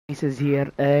Is here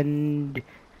and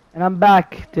I'm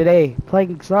back today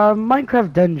playing some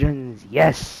Minecraft Dungeons.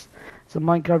 Yes, some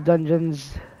Minecraft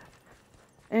Dungeons.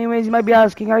 Anyways, you might be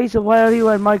asking, Arisa, why are you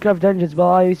at Minecraft Dungeons?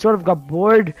 Well, I sort of got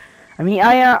bored.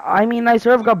 I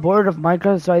sort of got bored of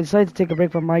Minecraft, so I decided to take a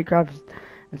break from Minecraft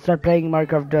and start playing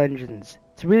Minecraft Dungeons.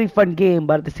 It's a really fun game,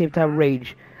 but at the same time,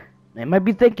 rage. You might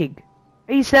be thinking,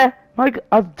 Arisa,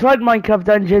 I've tried Minecraft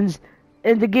Dungeons,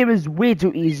 and the game is way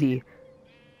too easy.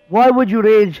 Why would you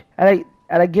rage at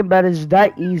a game that is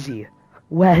that easy?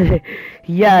 Well,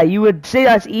 yeah, you would say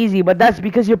that's easy, but that's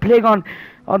because you're playing on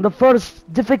the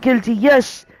first difficulty.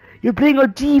 Yes, you're playing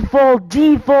on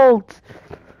default.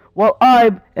 Well,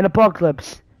 I'm in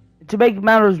Apocalypse. To make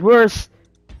matters worse,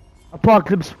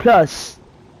 Apocalypse Plus.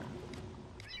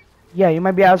 Yeah, you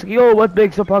might be asking, oh, what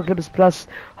makes Apocalypse Plus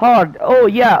hard? Oh,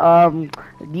 yeah,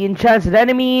 the enchanted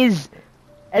enemies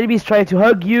trying to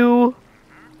hug you.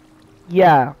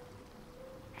 Yeah.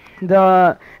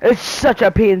 It's such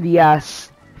a pain in the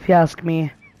ass, if you ask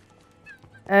me.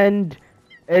 And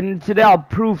today I'll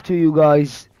prove to you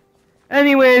guys.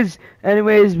 Anyways,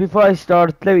 before I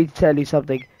start, let me tell you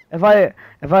something. If I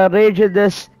rage at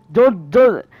this, don't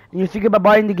when you think about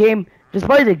buying the game, just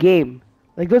buy the game.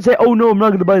 Like, don't say, oh no, I'm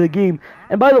not gonna buy the game.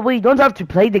 And by the way, you don't have to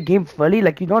play the game fully.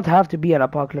 Like, you don't have to be an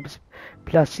Apocalypse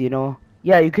Plus, you know.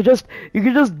 Yeah, you could just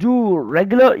do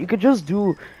regular. You could just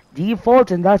do default,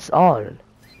 and that's all.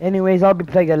 Anyways, I'll be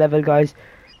playing a level, guys.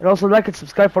 And also like and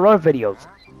subscribe for our videos.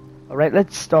 Alright,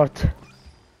 let's start.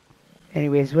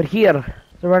 Anyways, we're here.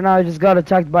 So right now I just got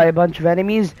attacked by a bunch of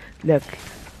enemies. Look.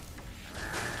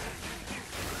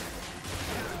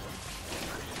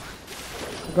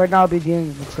 Right now I'll be dealing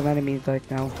with some enemies right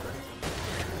now.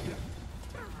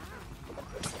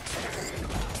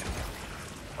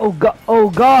 Oh god! Oh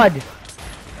god!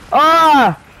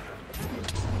 Ah!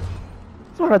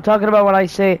 That's what I'm talking about when I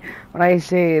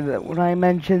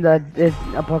mention that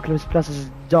Apocalypse Plus is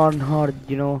darn hard,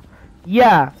 you know.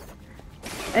 Yeah.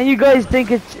 And you guys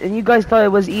thought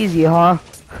it was easy, huh?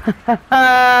 They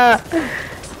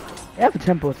have a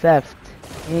tempo theft.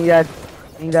 Meaning that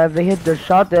if they hit their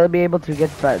shot, they'll be able to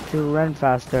to run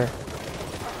faster.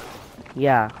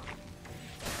 Yeah.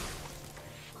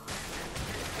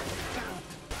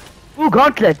 Ooh,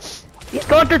 gauntlets! These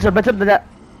gauntlets are better than that.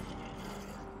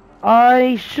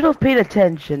 I should have paid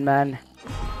attention, man.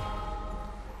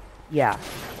 Yeah.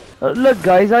 Look,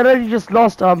 guys, I already just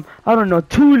lost, I don't know,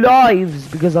 2 lives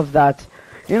because of that.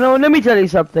 You know, let me tell you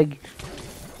something.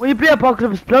 When you play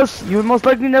Apocalypse Plus, you will most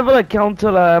likely never encounter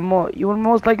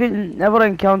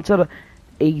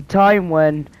a time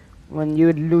when you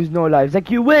would lose no lives.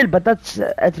 Like, you will, but that's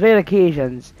at rare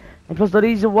occasions. And plus, the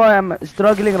reason why I'm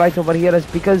struggling right over here is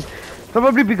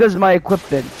probably because of my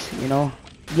equipment, you know?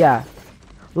 Yeah.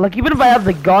 Like, even if I have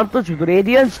the gauntlets with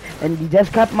radiance and the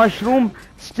death cap mushroom,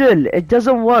 still it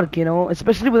doesn't work, you know.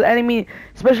 Especially with enemies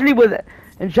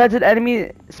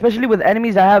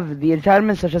that have the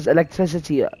enchantments such as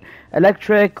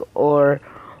electric, or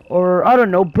I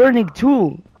don't know, burning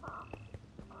too.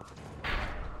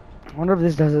 I wonder if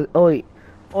this does it. Oh wait.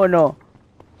 Oh no,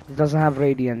 it doesn't have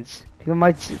radiance.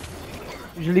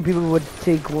 Usually people would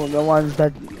take the ones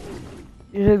that.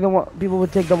 People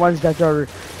would take the ones that are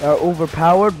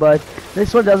overpowered, but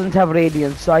this one doesn't have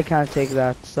radiance, so I can't take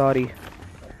that. Sorry.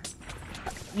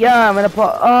 Yeah, I'm gonna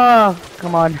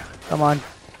come on, come on.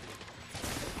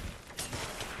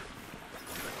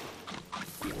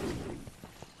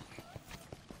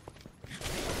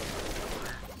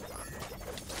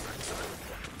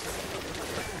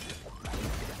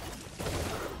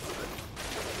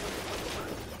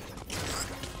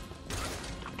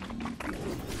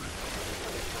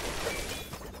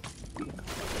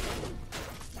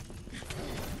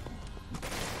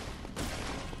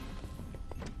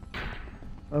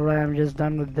 Alright, I'm just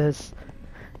done with this.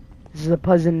 This is a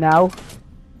puzzle now.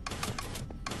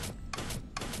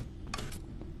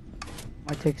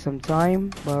 Might take some time,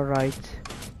 but alright.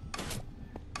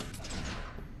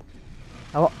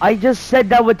 I just said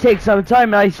that would take some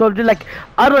time and I solved it like,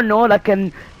 I don't know, like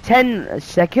in 10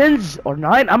 seconds or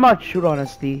 9? I'm not sure,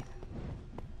 honestly.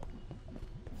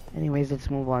 Anyways, let's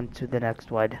move on to the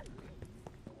next one.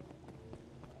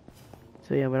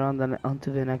 So yeah, we're on to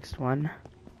the next one.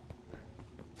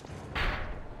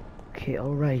 Okay,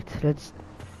 alright,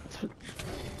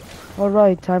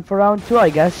 alright, time for round 2,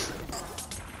 I guess.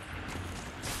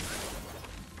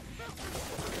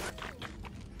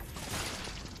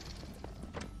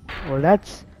 Well, that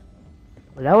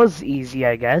was easy,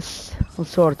 I guess. Well,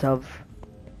 sort of.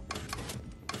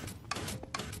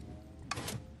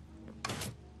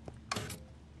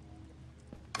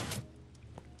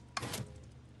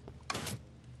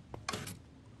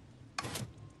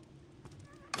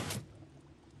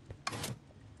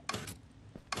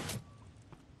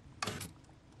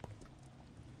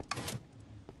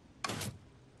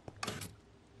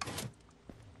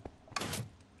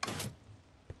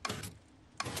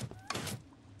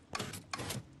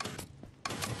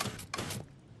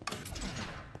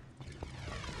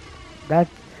 That,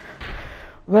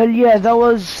 well, yeah, that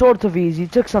was sort of easy.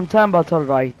 Took some time, but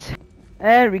alright.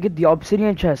 And we get the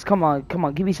obsidian chest. Come on, come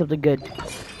on, give me something good.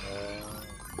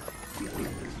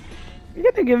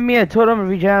 You're gonna give me a totem of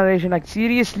regeneration, like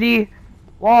seriously?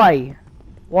 Why?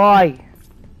 Why?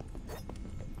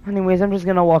 Anyways, I'm just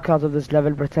gonna walk out of this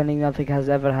level pretending nothing has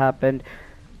ever happened.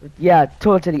 But yeah,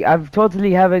 totally. I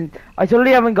totally haven't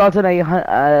gotten a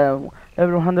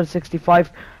level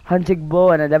 165 hunting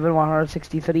bow and a level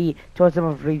 163 totem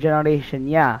of regeneration.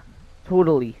 Yeah,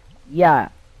 totally. Yeah.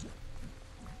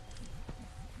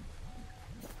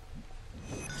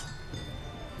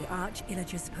 The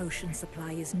Arch-Illager's potion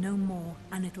supply is no more,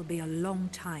 and it'll be a long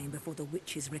time before the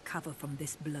witches recover from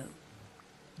this blow.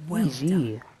 Well Easy.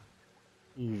 done.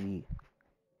 Easy.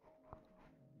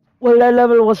 Well, that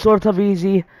level was sort of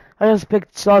easy. I just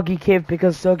picked Soggy Cave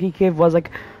because Soggy Cave was like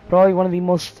probably one of the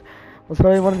most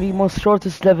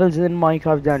shortest levels in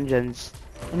Minecraft dungeons.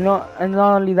 And not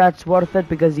only that's worth it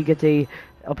because you get a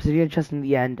obsidian chest in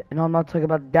the end. And I'm not talking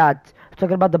about that. I'm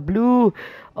talking about the blue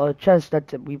chest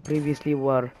that we previously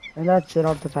were. And that's an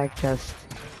artifact chest.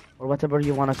 Or whatever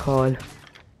you want to call.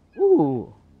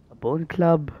 Ooh, a bone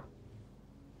club.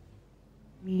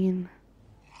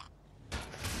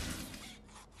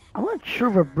 I'm not sure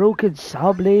if a broken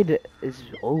saw blade is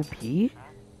OP.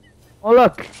 Oh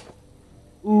look!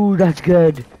 Ooh, that's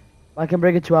good. I can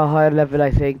bring it to a higher level,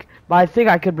 I think. But I think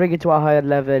I can bring it to a higher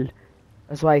level.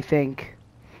 That's what I think.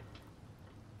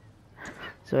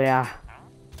 So yeah.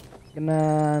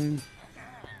 Gonna...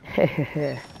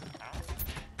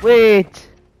 Wait!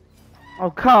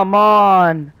 Oh, come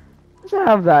on! It doesn't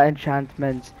have that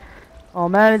enchantment. Oh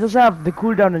man, it doesn't have the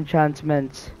cooldown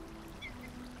enchantment.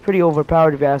 Pretty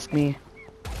overpowered if you ask me.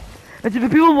 And to the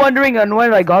people wondering on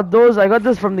when I got those, I got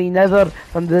this from the Nether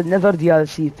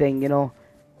DLC thing, you know.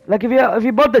 Like if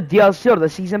you bought the DLC or the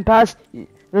season pass,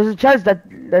 there's a chance that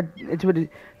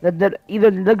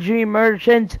either luxury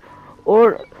merchant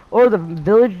or the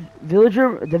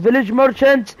village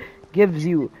merchant gives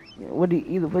you would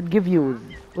give you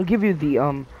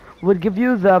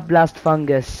the blast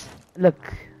fungus.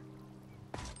 Look,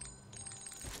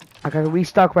 I can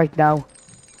restock right now.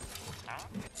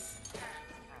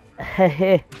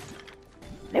 Hehe.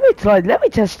 Let me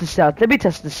test this out. It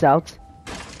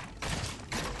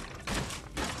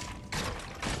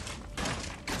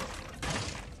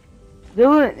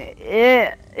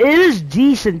is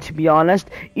decent, to be honest.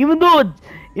 Even though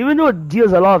it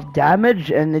deals a lot of damage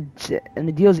and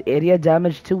it deals area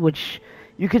damage too, which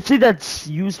you can see that's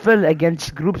useful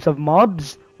against groups of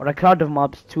mobs or a crowd of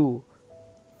mobs too.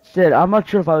 Still, I'm not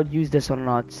sure if I would use this or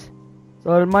not.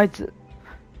 So I might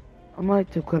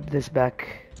equip this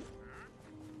back.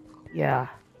 Yeah.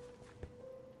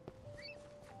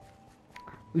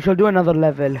 We shall do another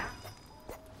level.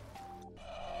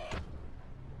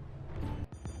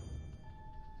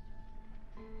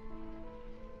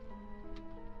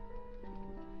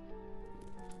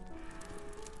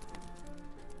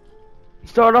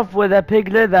 Start off with a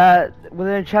piglin with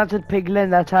an enchanted piglin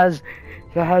that has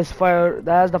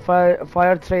the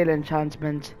fire trail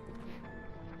enchantment.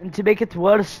 And to make it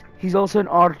worse, he's also an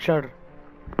archer.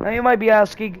 Now you might be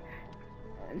asking,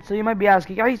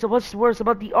 hey, so what's worse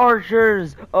about the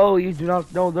archers? Oh, you do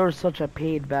not know, they're such a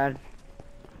pain, man.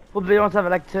 Hope they don't have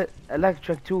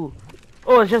electric too.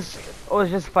 Oh, it's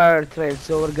just fire trail,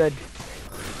 so we're good.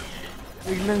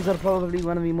 Piglins are probably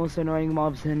one of the most annoying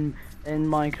mobs in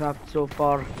Minecraft so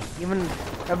far. Even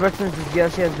ever since the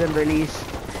DLC has been released,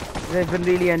 they've been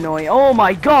really annoying. Oh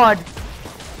my god!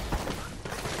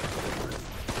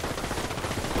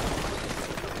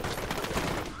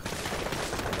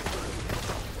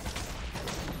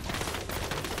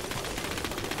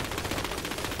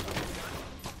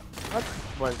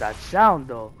 What was that sound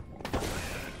though?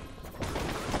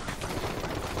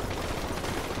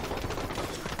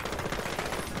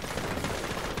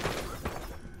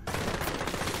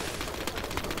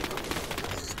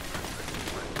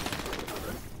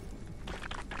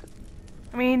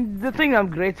 I mean, the thing I'm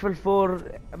grateful for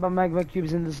about magma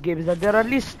cubes in this game is that they're at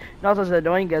least not as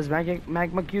annoying as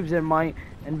magma cubes in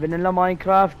vanilla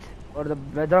Minecraft or the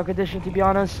Bedrock edition, to be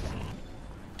honest.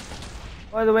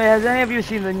 By the way, has any of you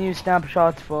seen the new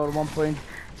snapshot for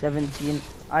 1.17?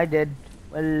 I did.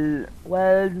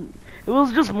 Well, it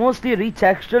was just mostly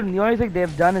retextured, and the only thing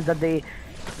they've done is that they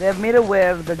have made it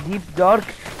where the deep dark,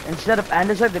 instead of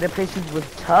andesite, they replaced it with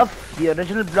tough, the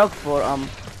original block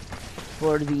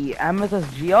for the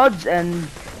amethyst geodes, and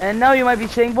now you might be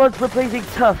saying, what's replacing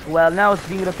tough? Well, now it's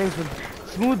being replaced with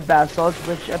smooth basalt,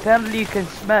 which apparently you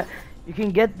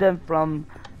can get them from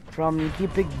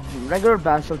keeping regular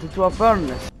basalt into a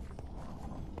furnace.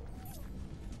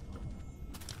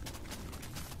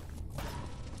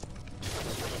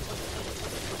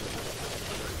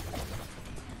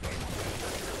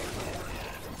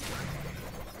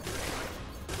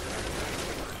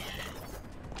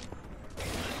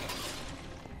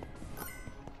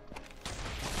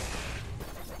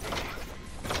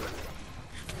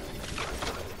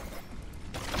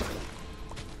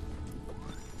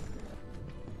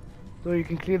 So you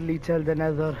can clearly tell the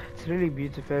nether. It's really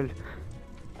beautiful.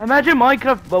 Imagine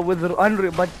Minecraft but with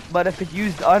Unreal, but if it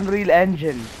used Unreal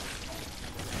Engine.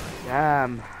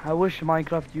 Damn, I wish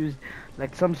Minecraft used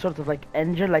like some sort of like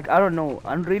engine, like I don't know,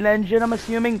 Unreal Engine. I'm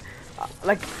assuming,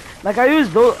 like I use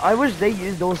those. I wish they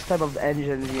use those type of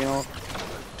engines, you know.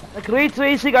 Like ray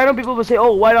tracing. I know people will say,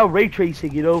 oh, why not ray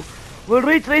tracing, you know? Well,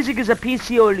 ray tracing is a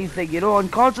PC only thing, you know. On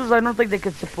consoles, I don't think they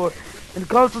could support. In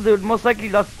consoles, they would most likely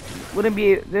not, wouldn't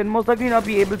be. They'd most likely not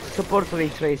be able to support ray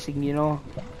tracing, you know.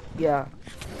 Yeah.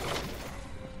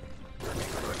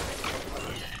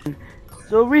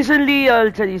 So recently,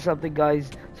 I'll tell you something,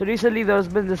 guys. So recently, there's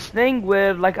been this thing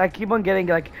where, like, I keep on getting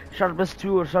like sharpest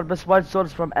 2 or sharpest 1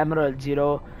 swords from emeralds, you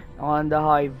know, on the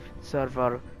Hive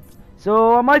server.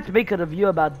 So I might make a review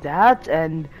about that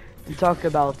and talk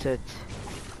about it.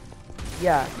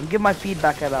 Yeah, and give my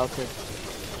feedback about it.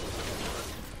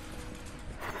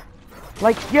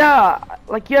 Like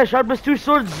yeah, sharpest 2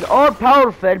 swords are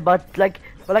powerful, but I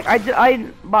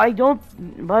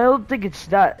don't think it's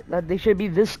that they should be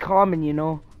this common, you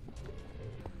know.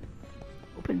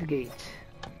 Open the gate.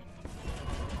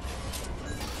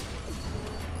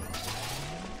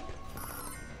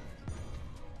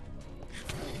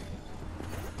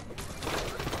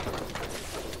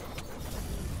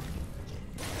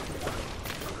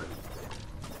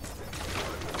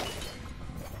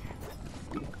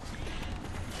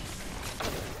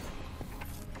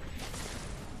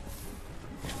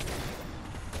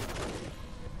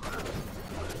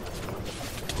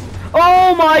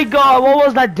 Oh my god, what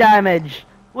was that damage?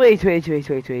 Wait. Was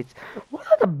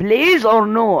that a blaze or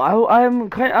no?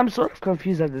 I'm sort of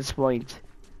confused at this point.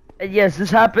 And yes, this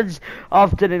happens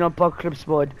often in Apocalypse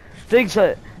mode. Things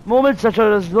moments such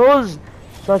as those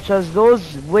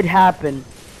would happen.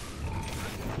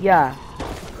 Yeah.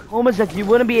 Moments that you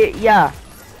wouldn't be yeah.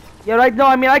 Yeah, right now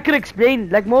I mean I could explain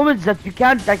like moments that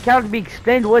can't be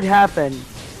explained would happen.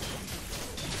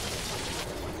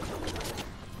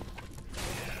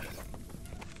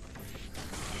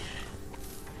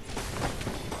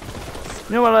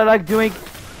 You know what I like doing?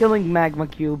 Killing magma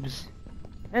cubes.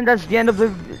 And that's the end of the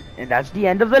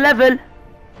level.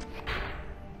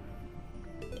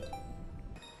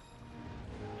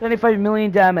 25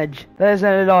 million damage. That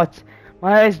isn't a lot.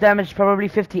 My highest damage probably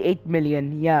 58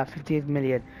 million. Yeah, 58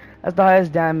 million. That's the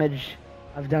highest damage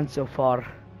I've done so far.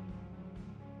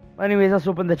 Anyways, let's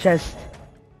open the chest.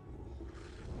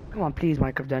 Come on, please,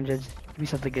 Minecraft Dungeons. Give me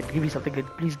something good. Give me something good.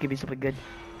 Please give me something good.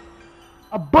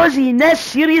 A buzzy nest?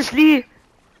 Seriously?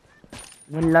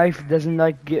 When life doesn't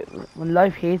when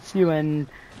life hates you and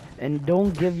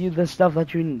don't give you the stuff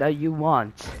that you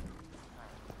want.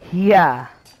 Yeah.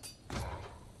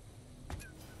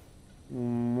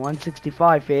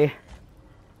 165, eh?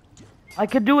 I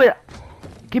could do it.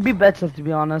 Could be better, to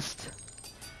be honest.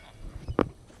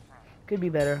 Could be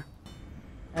better.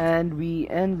 And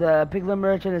the Piglin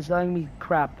merchant is telling me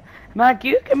crap. Man, can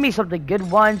you give me something good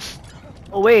once?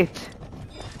 Oh wait.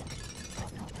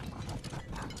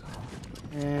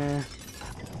 I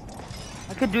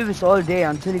could do this all day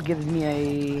until he gives me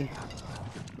a...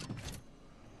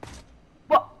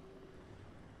 What?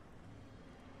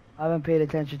 I haven't paid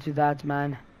attention to that,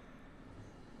 man.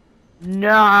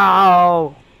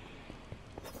 No!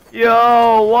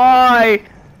 Yo, why?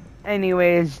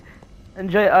 Anyways, I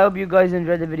hope you guys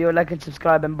enjoyed the video. Like and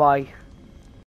subscribe and bye.